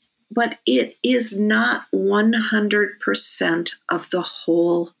 But it is not 100% of the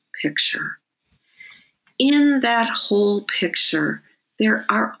whole picture. In that whole picture, there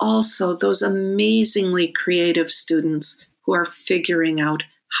are also those amazingly creative students who are figuring out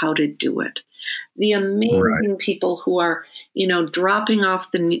how to do it. the Right. amazing people who are, dropping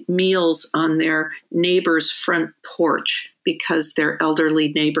off the meals on their neighbor's front porch because their elderly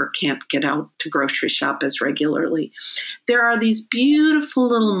neighbor can't get out to grocery shop as regularly. There are these beautiful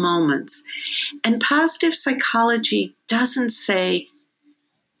little moments. And positive psychology doesn't say,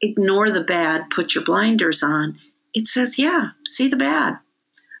 ignore the bad, put your blinders on. It says, yeah, see the bad,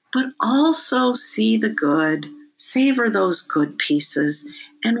 but also see the good, savor those good pieces.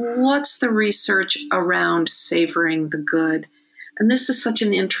 And what's the research around savoring the good? And this is such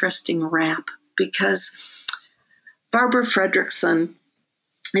an interesting wrap because Barbara Fredrickson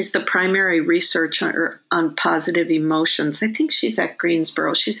is the primary researcher on positive emotions. I think she's at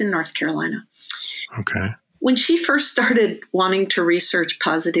Greensboro. She's in North Carolina. Okay. When she first started wanting to research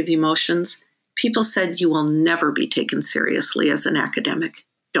positive emotions, people said, you will never be taken seriously as an academic.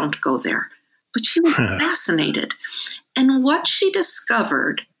 Don't go there. But she was fascinated. And what she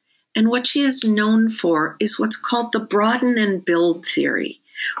discovered and what she is known for is what's called the broaden and build theory.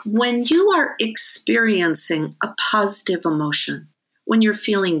 When you are experiencing a positive emotion, when you're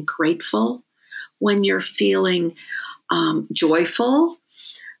feeling grateful, when you're feeling joyful,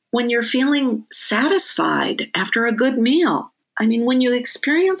 when you're feeling satisfied after a good meal, when you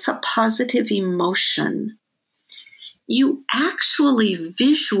experience a positive emotion, you actually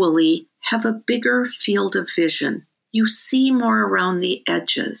visually have a bigger field of vision. You see more around the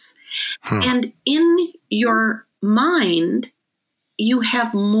edges. And in your mind, you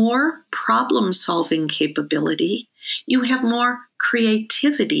have more problem-solving capability. You have more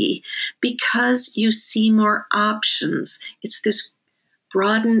creativity because you see more options. It's this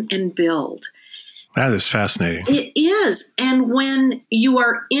broaden and build. That is fascinating. It is. And when you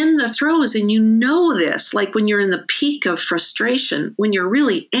are in the throes and you know this, like when you're in the peak of frustration, when you're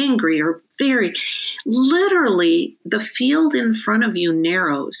really angry or very, literally the field in front of you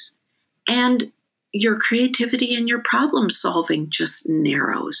narrows and your creativity and your problem solving just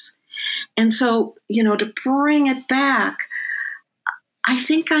narrows. And so, to bring it back, I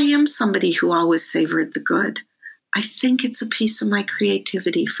think I am somebody who always savored the good. I think it's a piece of my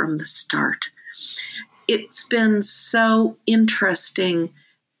creativity from the start. It's been so interesting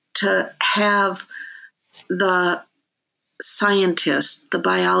to have the scientist, the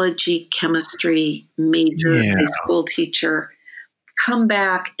biology, chemistry major high school teacher come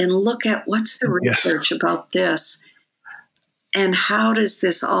back and look at what's the research about this and how does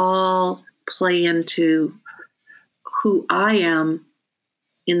this all play into who I am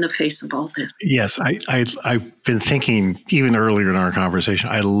in the face of all this. Yes, I've been thinking even earlier in our conversation,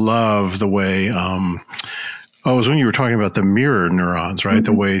 I love the way, it was when you were talking about the mirror neurons, right? Mm-hmm.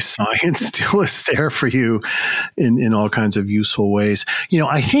 The way science still is there for you in all kinds of useful ways.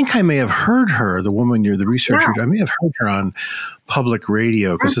 I think I may have heard her, the woman you're the researcher, I may have heard her on public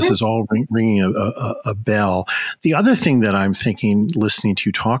radio because this is all ringing a bell. The other thing that I'm thinking, listening to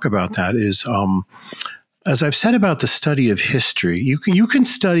you talk about that is, as I've said about the study of history, you can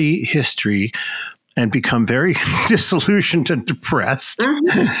study history and become very disillusioned and depressed,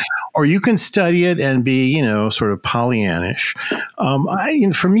 or you can study it and be, sort of Pollyannish.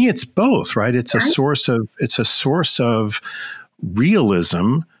 For me, it's both, right? It's a source of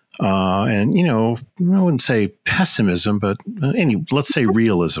realism, and I wouldn't say pessimism, but let's say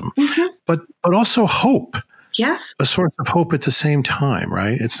realism, but also hope. Yes. A source of hope at the same time,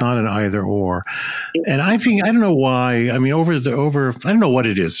 right? It's not an either or. And I don't know why, I don't know what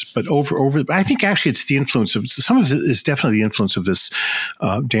it is, but I think actually it's the influence of, some of it is definitely the influence of this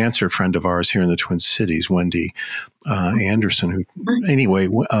dancer friend of ours here in the Twin Cities, Wendy Anderson,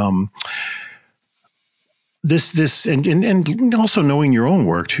 this and also knowing your own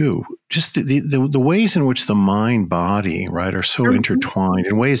work too, just the ways in which the mind body, right, are so intertwined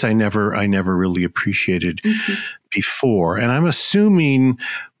in ways I never really appreciated before. And I'm assuming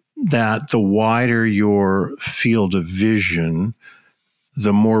that the wider your field of vision,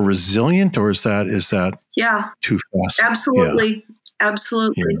 the more resilient, or is that too fast? Absolutely.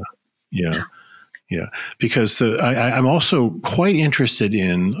 Yeah. Because I'm also quite interested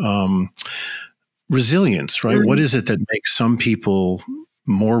in resilience, right? What is it that makes some people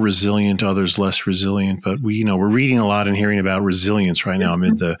more resilient, others less resilient? But we're reading a lot and hearing about resilience right now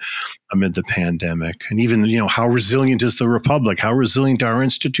amid the pandemic, and even how resilient is the republic? How resilient are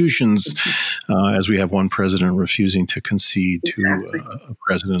institutions? As we have one president refusing to concede to a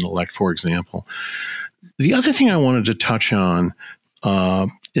president-elect, for example. The other thing I wanted to touch on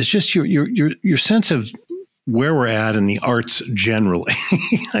is just your sense of where we're at in the arts generally.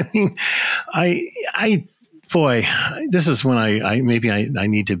 I boy, this is when I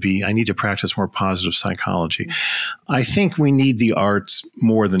need to practice more positive psychology. I think we need the arts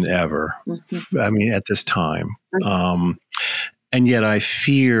more than ever. Mm-hmm. I mean, at this time, and yet I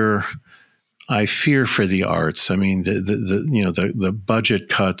fear for the arts. I mean, the budget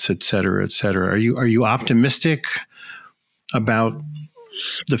cuts, et cetera, et cetera. Are you optimistic about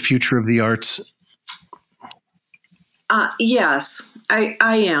the future of the arts? Yes, I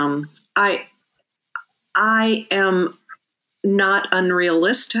am. I am not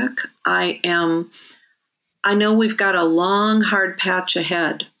unrealistic. I know we've got a long, hard patch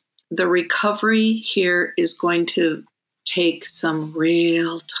ahead. The recovery here is going to take some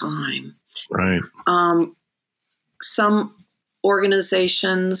real time. Right. Some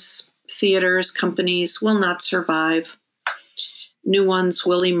organizations, theaters, companies will not survive. New ones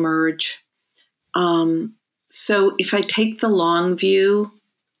will emerge. So if I take the long view,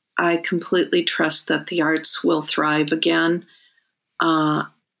 I completely trust that the arts will thrive again. But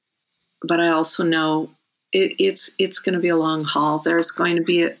I also know it's going to be a long haul. There's going to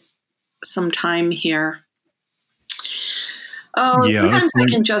be some time here. Sometimes I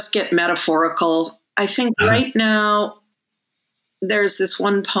can just get metaphorical. I think right now there's this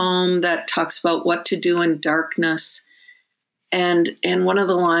one poem that talks about what to do in darkness. And one of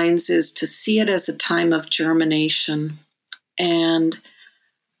the lines is to see it as a time of germination. And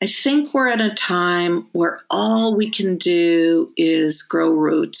I think we're at a time where all we can do is grow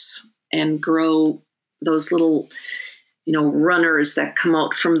roots and grow those little, runners that come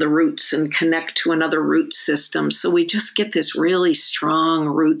out from the roots and connect to another root system. So we just get this really strong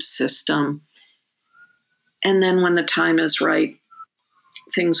root system. And then when the time is right,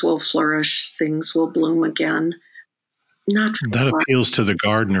 things will flourish, things will bloom again. That appeals to the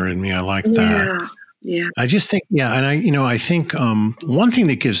gardener in me. I like that. Yeah. I just think, and I think one thing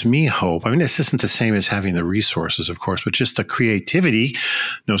that gives me hope, I mean, this isn't the same as having the resources, of course, but just the creativity,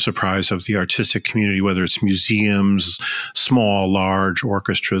 no surprise, of the artistic community, whether it's museums, small, large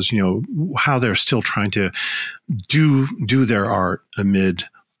orchestras, how they're still trying to do their art amid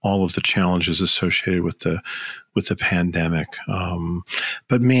all of the challenges associated with the pandemic.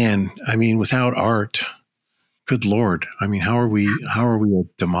 But man, I mean, without art, good Lord. I mean, how are we a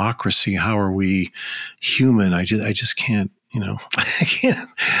democracy? How are we human? I just can't, I can't.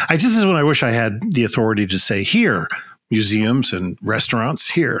 This is when I wish I had the authority to say, here, museums and restaurants,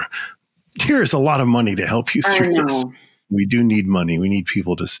 here's a lot of money to help you through this. We do need money. We need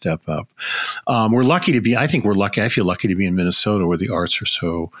people to step up. We're lucky to be, I think we're lucky. I feel lucky to be in Minnesota where the arts are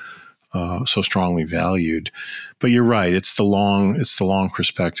so strongly valued. But you're right. It's the long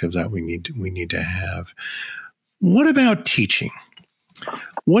perspective that we need to have. What about teaching?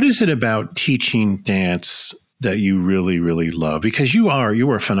 What is it about teaching dance that you really, really love? Because you are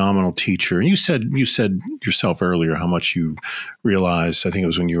a phenomenal teacher. And you said yourself earlier how much you realized, I think it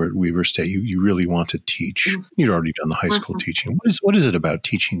was when you were at Weber State, you really want to teach. Mm-hmm. You'd already done the high school teaching. What is it about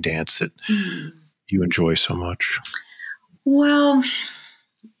teaching dance that you enjoy so much? Well,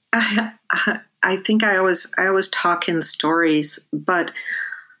 I think I always talk in stories, but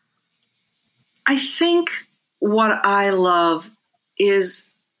I think what I love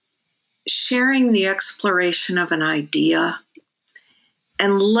is sharing the exploration of an idea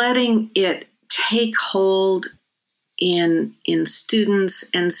and letting it take hold in students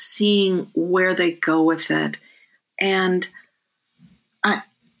and seeing where they go with it. And I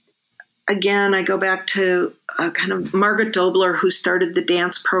go back to kind of Margaret Dobler, who started the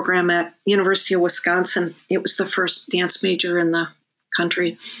dance program at University of Wisconsin. It was the first dance major in the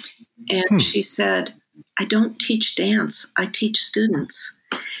country. And she said, I don't teach dance, I teach students.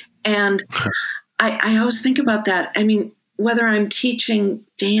 And I always think about that. I mean, whether I'm teaching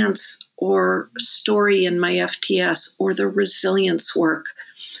dance or story in my FTS or the resilience work,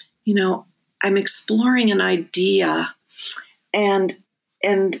 I'm exploring an idea. And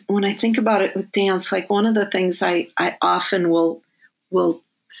when I think about it with dance, like one of the things I often will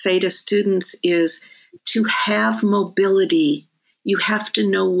say to students is to have mobility, you have to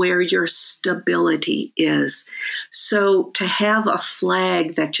know where your stability is. So to have a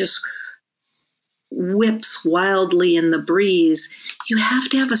flag that just whips wildly in the breeze, you have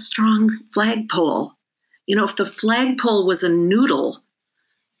to have a strong flagpole. If the flagpole was a noodle,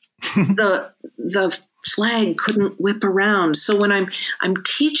 the flag couldn't whip around. So when I'm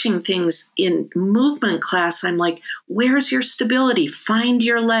teaching things in movement class, I'm like, where's your stability? Find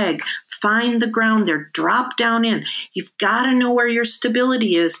your leg, find the ground there, drop down in. You've got to know where your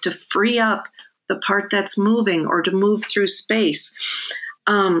stability is to free up the part that's moving or to move through space.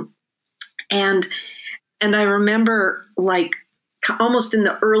 And I remember, like, almost in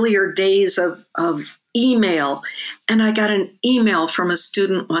the earlier days of email. And I got an email from a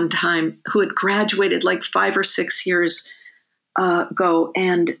student one time who had graduated like 5 or 6 years ago.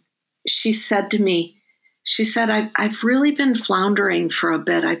 And she said to me, I've really been floundering for a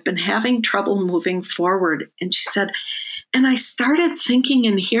bit. I've been having trouble moving forward. And she said, and I started thinking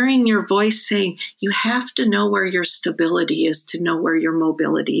and hearing your voice saying, you have to know where your stability is to know where your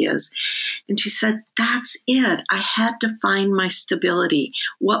mobility is. And she said, that's it. I had to find my stability.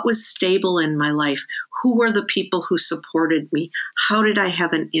 What was stable in my life? Who were the people who supported me? How did I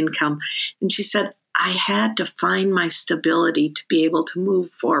have an income? And she said, I had to find my stability to be able to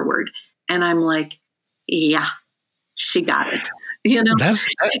move forward. And I'm like, yeah, she got it. You know,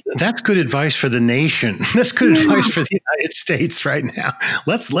 that's good advice for the nation. That's good advice for the United States right now.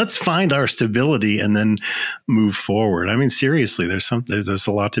 Let's find our stability and then move forward. I mean, seriously, there's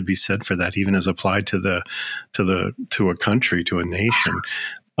a lot to be said for that, even as applied to a country, to a nation.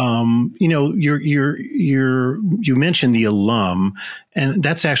 You know, you mentioned the alum, and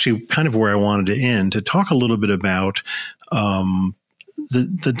that's actually kind of where I wanted to end, to talk a little bit about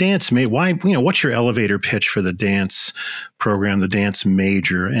the dance. Why, you know, what's your elevator pitch for the dance program, the dance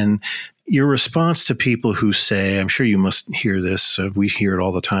major, and your response to people who say, I'm sure you must hear this. We hear it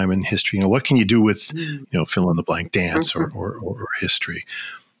all the time in history. You know, what can you do with, you know, fill in the blank, dance or history?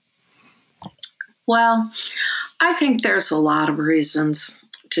 Well, I think there's a lot of reasons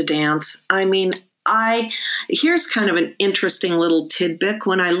to dance. I mean, here's kind of an interesting little tidbit.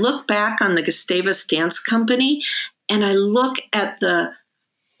 When I look back on the Gustavus Dance Company and I look at the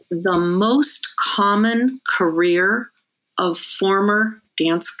most common career of former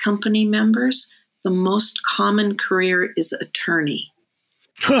dance company members, the most common career is attorney.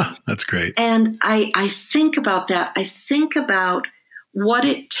 Huh, that's great. And I think about that. I think about what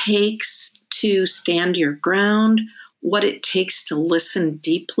it takes to stand your ground, what it takes to listen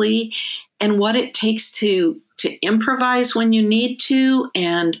deeply, and what it takes to improvise when you need to.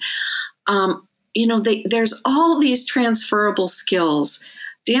 And, you know, there's all these transferable skills.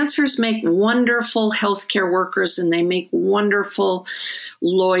 Dancers make wonderful healthcare workers and they make wonderful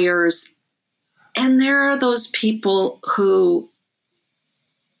lawyers. And there are those people who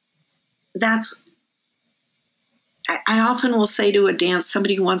I often will say to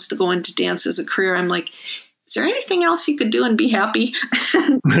somebody who wants to go into dance as a career, I'm like, is there anything else you could do and be happy?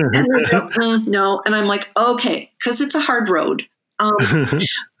 And they go, no. And I'm like, okay, because it's a hard road.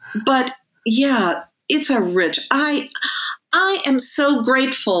 But yeah, it's a rich, I am so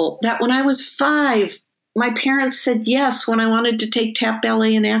grateful that when I was 5, my parents said yes when I wanted to take tap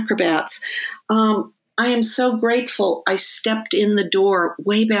ballet and acrobats. I am so grateful I stepped in the door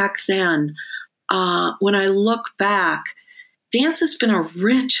way back then. When I look back, dance has been a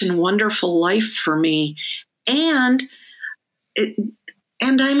rich and wonderful life for me. And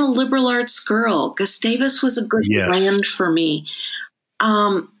I'm a liberal arts girl. Gustavus was a good brand for me.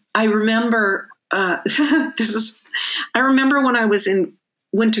 I remember I remember when I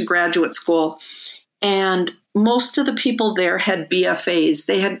went to graduate school, and most of the people there had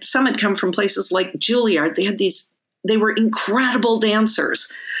BFAs. Some had come from places like Juilliard. They were incredible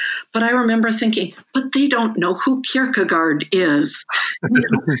dancers. But I remember thinking, but they don't know who Kierkegaard is.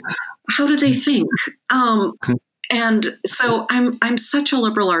 How do they think? And so I'm such a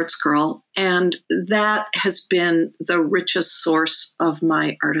liberal arts girl, and that has been the richest source of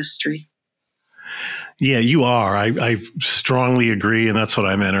my artistry. Yeah, you are. I strongly agree. And that's what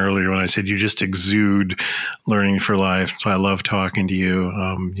I meant earlier when I said you just exude learning for life. So I love talking to you.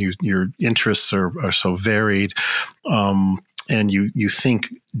 Your interests are so varied. And you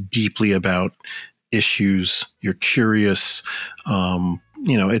think deeply about issues. You're curious.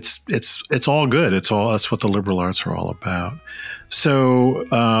 You know, it's all good. That's what the liberal arts are all about. So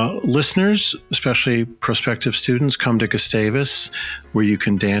listeners, especially prospective students, come to Gustavus, where you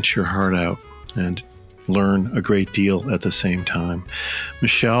can dance your heart out and learn a great deal at the same time.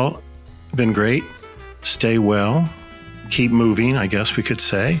 Michelle, been great. Stay well. Keep moving, I guess we could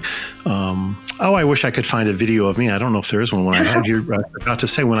say. I wish I could find a video of me. I don't know if there is one. When I forgot to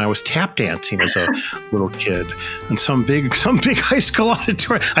say, when I was tap dancing as a little kid in some big high school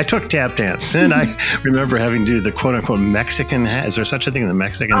auditorium. I took tap dance, and I remember having to do the quote unquote Mexican hat. Is there such a thing, the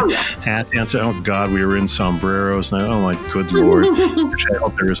Mexican hat dance? Oh God, we were in sombreros, and oh my good Lord. I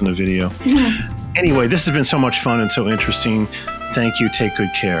hope there isn't a video. Anyway, this has been so much fun and so interesting. Thank you. Take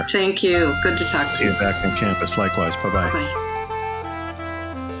good care. Thank you. Good to talk to you. See you back on campus. Likewise. Bye-bye. Bye.